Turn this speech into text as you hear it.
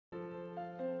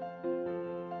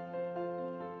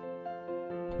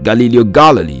Galileo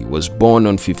Galilei was born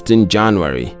on 15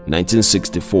 January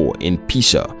 1964 in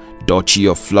Pisa, Duchy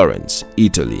of Florence,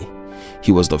 Italy.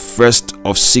 He was the first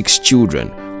of 6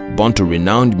 children born to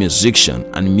renowned musician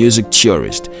and music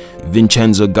theorist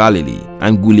Vincenzo Galilei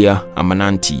and Giulia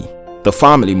Ammannati. The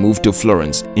family moved to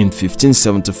Florence in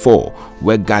 1574,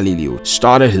 where Galileo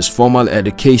started his formal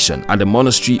education at the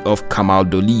monastery of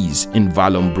Camaldolese in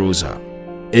Vallombrosa.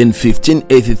 In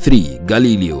 1583,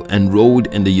 Galileo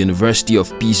enrolled in the University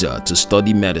of Pisa to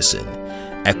study medicine.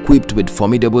 Equipped with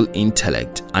formidable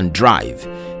intellect and drive,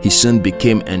 he soon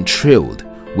became enthralled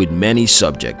with many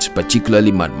subjects,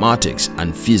 particularly mathematics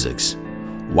and physics.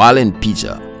 While in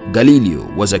Pisa, Galileo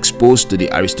was exposed to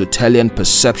the Aristotelian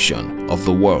perception of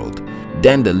the world,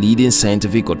 then the leading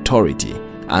scientific authority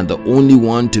and the only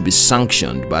one to be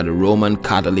sanctioned by the Roman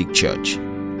Catholic Church.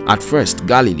 At first,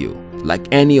 Galileo, like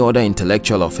any other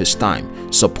intellectual of his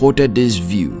time, supported this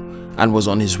view and was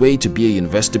on his way to be a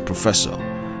university professor.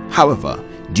 However,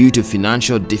 due to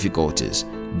financial difficulties,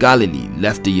 Galilei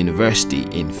left the university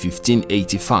in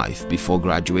 1585 before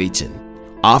graduating.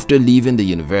 After leaving the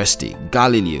university,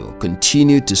 Galileo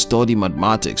continued to study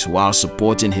mathematics while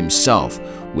supporting himself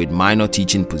with minor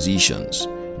teaching positions.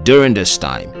 During this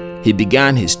time, he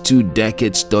began his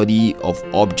 2-decade study of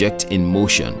objects in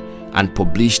motion and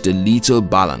published the Little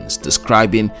Balance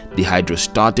describing the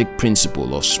hydrostatic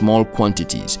principle of small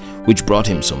quantities, which brought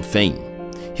him some fame.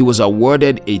 He was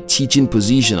awarded a teaching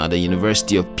position at the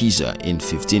University of Pisa in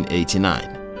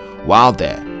 1589. While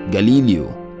there,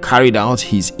 Galileo carried out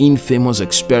his infamous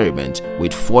experiment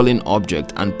with falling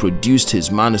objects and produced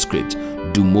his manuscript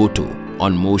De Moto,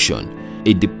 on motion,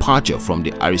 a departure from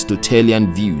the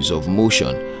Aristotelian views of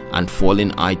motion and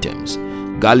falling items.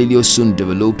 Galileo soon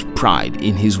developed pride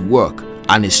in his work,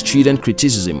 and his strident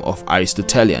criticism of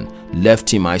Aristotelian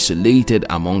left him isolated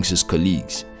amongst his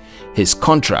colleagues. His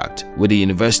contract with the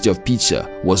University of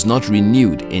Pisa was not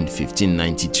renewed in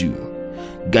 1592.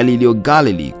 Galileo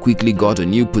Galilei quickly got a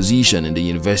new position in the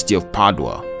University of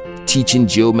Padua, teaching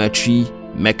geometry,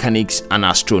 mechanics, and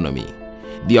astronomy.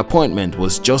 The appointment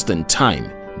was just in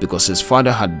time because his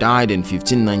father had died in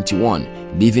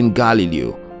 1591, leaving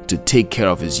Galileo to take care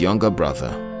of his younger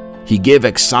brother. He gave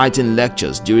exciting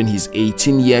lectures during his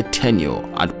 18-year tenure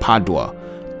at Padua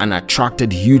and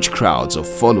attracted huge crowds of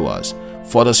followers,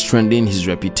 further strengthening his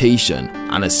reputation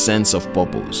and a sense of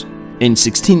purpose. In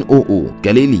 1600,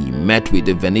 Galilei met with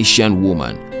a Venetian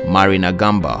woman, Marina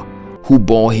Gamba, who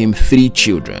bore him 3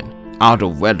 children out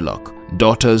of wedlock,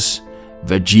 daughters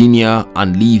Virginia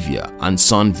and Livia and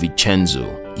son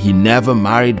Vincenzo. He never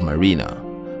married Marina,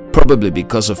 probably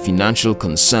because of financial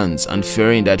concerns and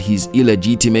fearing that his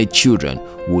illegitimate children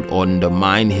would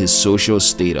undermine his social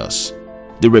status.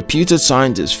 The reputed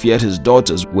scientist feared his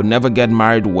daughters would never get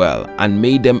married well and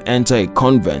made them enter a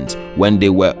convent when they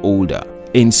were older.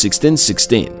 In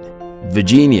 1616,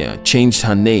 Virginia changed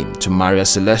her name to Maria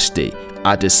Celeste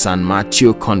at the San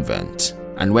Matteo convent,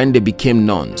 and when they became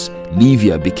nuns,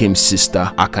 Livia became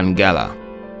Sister Arcangela.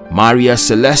 Maria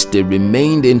Celeste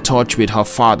remained in touch with her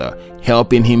father,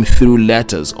 helping him through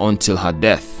letters until her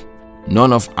death.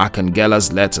 None of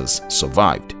Arcangela's letters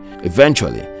survived.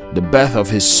 Eventually, the birth of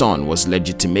his son was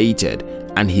legitimated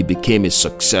and he became a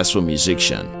successful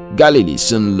musician. Galilei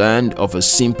soon learned of a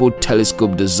simple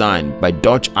telescope designed by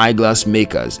Dutch eyeglass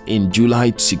makers in July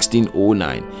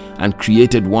 1609 and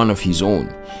created one of his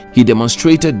own. He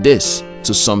demonstrated this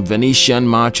to some Venetian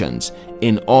merchants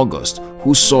in August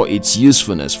who saw its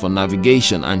usefulness for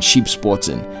navigation and ship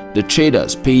spotting. The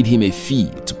traders paid him a fee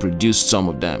to produce some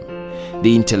of them.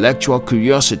 The intellectual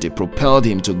curiosity propelled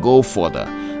him to go further,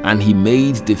 and he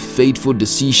made the fateful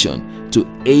decision to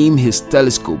aim his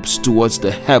telescopes towards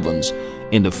the heavens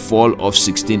in the fall of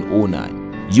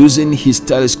 1609. Using his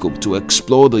telescope to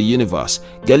explore the universe,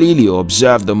 Galileo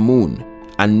observed the moon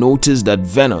and noticed that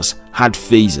Venus had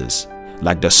phases,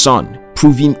 like the sun,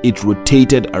 proving it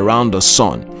rotated around the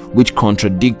sun, which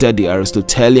contradicted the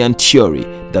Aristotelian theory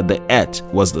that the earth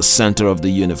was the center of the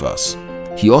universe.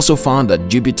 He also found that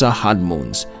Jupiter had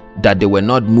moons, that they were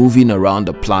not moving around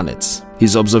the planets.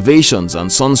 His observations and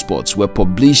sunspots were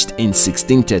published in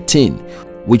 1613,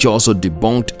 which also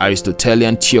debunked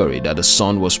Aristotelian theory that the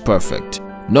sun was perfect.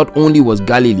 Not only was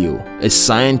Galileo a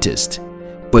scientist,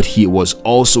 but he was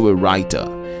also a writer.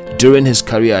 During his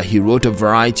career, he wrote a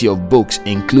variety of books,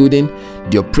 including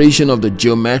The Operation of the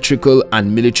Geometrical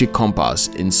and Military Compass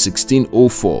in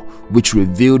 1604, which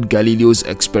revealed Galileo's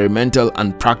experimental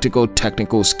and practical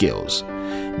technical skills.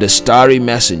 The Starry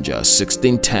Messenger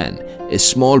 1610, a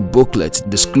small booklet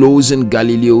disclosing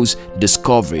Galileo's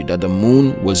discovery that the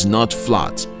moon was not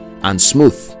flat and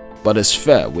smooth, but a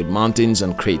sphere with mountains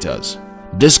and craters.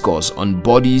 Discourse on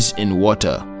Bodies in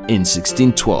Water in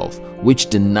 1612, which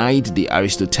denied the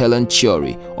Aristotelian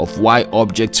theory of why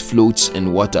objects float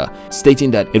in water, stating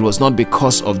that it was not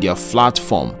because of their flat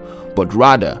form, but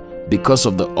rather because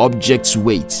of the object's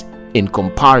weight in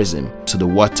comparison to the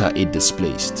water it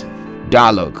displaced.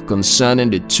 Dialogue concerning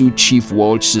the two chief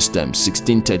world systems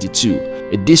 1632,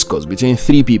 a discourse between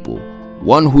three people,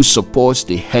 one who supports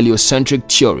the heliocentric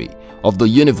theory of the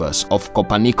universe of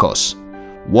Copernicus,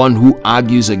 one who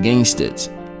argues against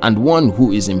it, and one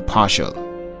who is impartial.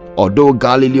 Although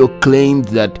Galileo claimed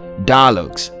that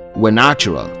dialogues were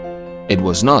natural, it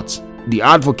was not. The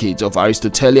advocate of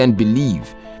Aristotelian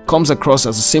belief comes across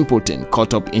as a simpleton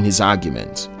caught up in his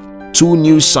argument. Two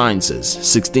New Sciences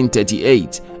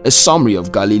 1638, a summary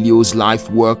of Galileo's life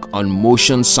work on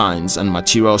motion science and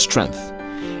material strength.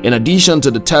 In addition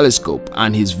to the telescope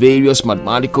and his various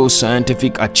mathematical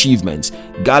scientific achievements,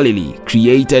 Galilei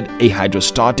created a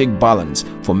hydrostatic balance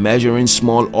for measuring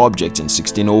small objects in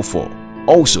 1604.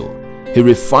 Also, he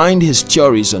refined his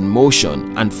theories on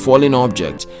motion and falling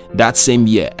objects that same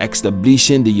year,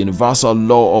 establishing the universal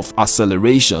law of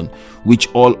acceleration which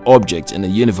all objects in the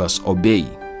universe obey.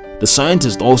 The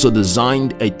scientist also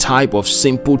designed a type of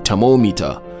simple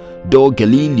thermometer, though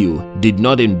Galileo did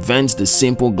not invent the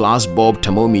simple glass bulb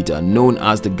thermometer known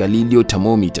as the Galileo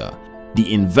thermometer.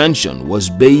 The invention was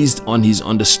based on his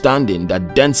understanding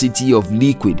that density of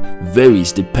liquid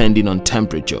varies depending on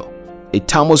temperature. A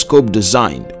thermoscope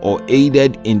designed or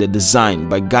aided in the design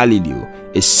by Galileo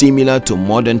is similar to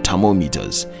modern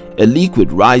thermometers. A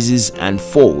liquid rises and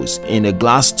falls in a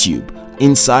glass tube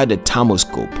inside the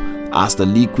thermoscope as the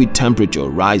liquid temperature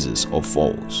rises or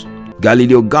falls.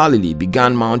 Galileo Galilei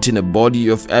began mounting a body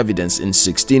of evidence in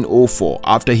 1604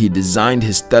 after he designed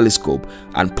his telescope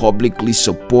and publicly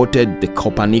supported the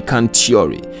Copernican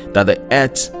theory that the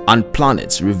Earth and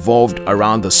planets revolved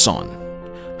around the Sun.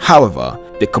 However,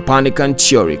 the Copernican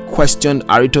theory questioned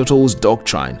Aristotle's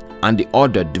doctrine and the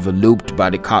order developed by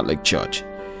the Catholic Church.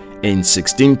 In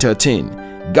 1613,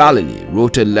 Galilei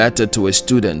wrote a letter to a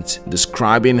student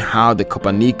describing how the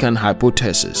Copernican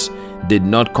hypothesis did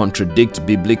not contradict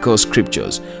biblical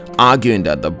scriptures, arguing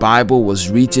that the Bible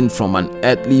was written from an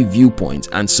earthly viewpoint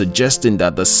and suggesting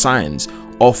that the science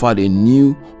offered a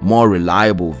new, more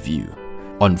reliable view.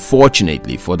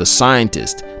 Unfortunately for the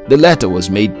scientist, the letter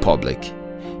was made public.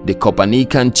 The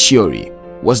Copernican theory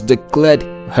was declared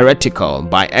heretical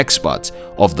by experts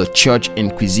of the Church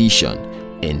Inquisition.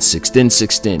 In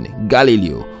 1616,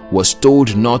 Galileo was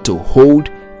told not to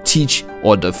hold, teach,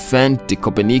 or defend the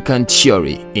Copernican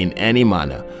theory in any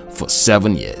manner for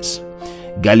 7 years.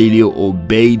 Galileo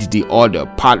obeyed the order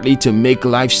partly to make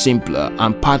life simpler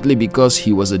and partly because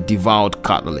he was a devout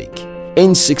Catholic.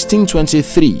 In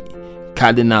 1623,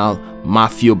 Cardinal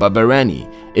Maffeo Barberini,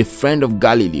 a friend of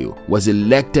Galileo, was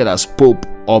elected as Pope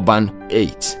Urban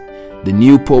VIII. The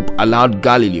new pope allowed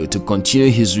Galileo to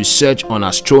continue his research on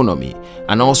astronomy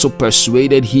and also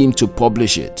persuaded him to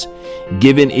publish it,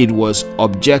 given it was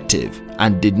objective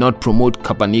and did not promote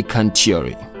Copernican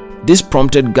theory. This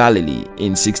prompted Galilei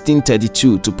in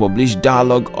 1632 to publish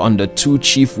Dialogue on the Two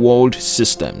Chief World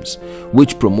Systems,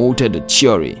 which promoted the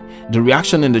theory. The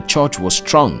reaction in the church was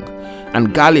strong,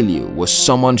 and Galileo was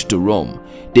summoned to Rome.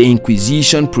 The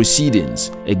Inquisition proceedings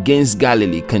against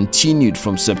Galilei continued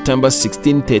from September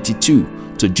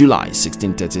 1632 to July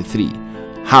 1633.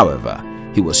 However,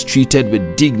 he was treated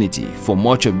with dignity for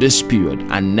much of this period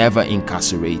and never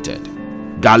incarcerated.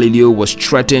 Galileo was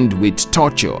threatened with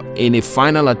torture in a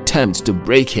final attempt to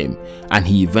break him, and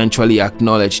he eventually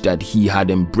acknowledged that he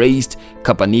had embraced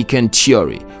Copernican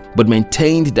theory but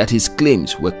maintained that his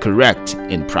claims were correct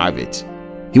in private.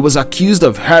 He was accused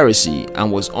of heresy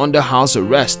and was under house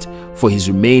arrest for his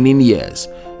remaining years.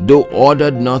 Though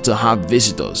ordered not to have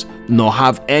visitors nor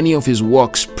have any of his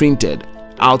works printed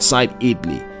outside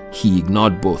Italy, he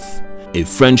ignored both. A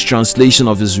French translation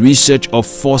of his research of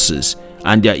forces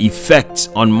and their effects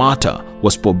on matter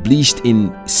was published in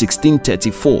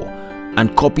 1634,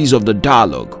 and copies of the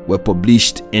Dialogue were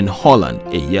published in Holland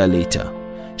a year later.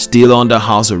 Still under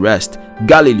house arrest,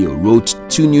 Galileo wrote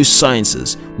Two New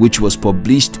Sciences, which was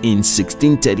published in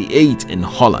 1638 in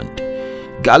Holland.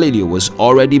 Galileo was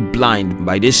already blind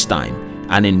by this time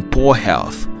and in poor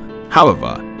health.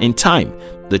 However, in time,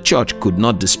 the church could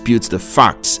not dispute the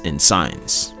facts in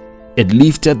science. It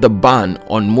lifted the ban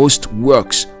on most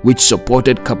works which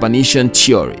supported Copernican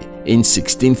theory in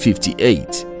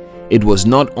 1658. It was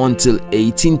not until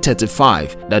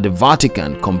 1835 that the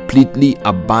Vatican completely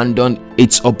abandoned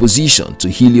its opposition to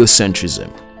heliocentrism.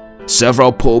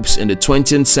 Several popes in the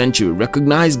 20th century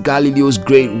recognized Galileo's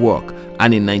great work,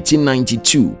 and in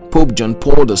 1992, Pope John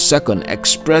Paul II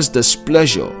expressed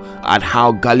displeasure at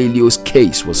how Galileo's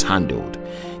case was handled.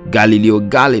 Galileo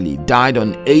Galilei died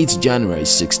on 8 January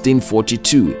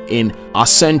 1642 in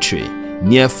Ascentri,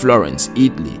 near Florence,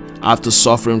 Italy, after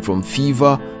suffering from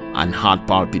fever and heart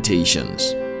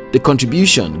palpitations. The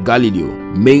contribution Galileo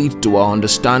made to our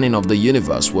understanding of the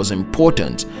universe was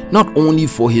important not only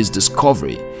for his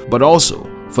discovery, but also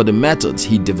for the methods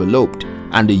he developed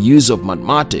and the use of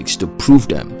mathematics to prove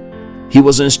them. He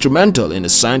was instrumental in the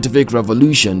scientific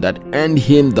revolution that earned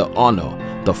him the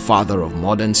honor, the father of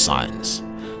modern science.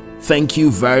 Thank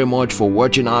you very much for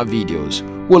watching our videos.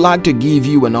 We'd like to give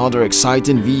you another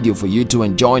exciting video for you to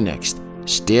enjoy next.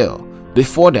 Still,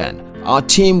 before then, our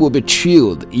team will be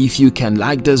thrilled if you can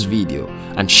like this video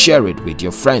and share it with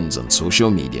your friends on social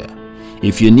media.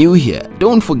 If you're new here,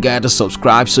 don't forget to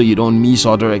subscribe so you don't miss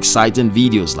other exciting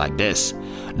videos like this.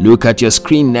 Look at your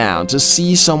screen now to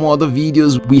see some other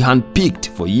videos we handpicked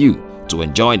for you to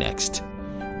enjoy next.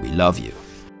 We love you.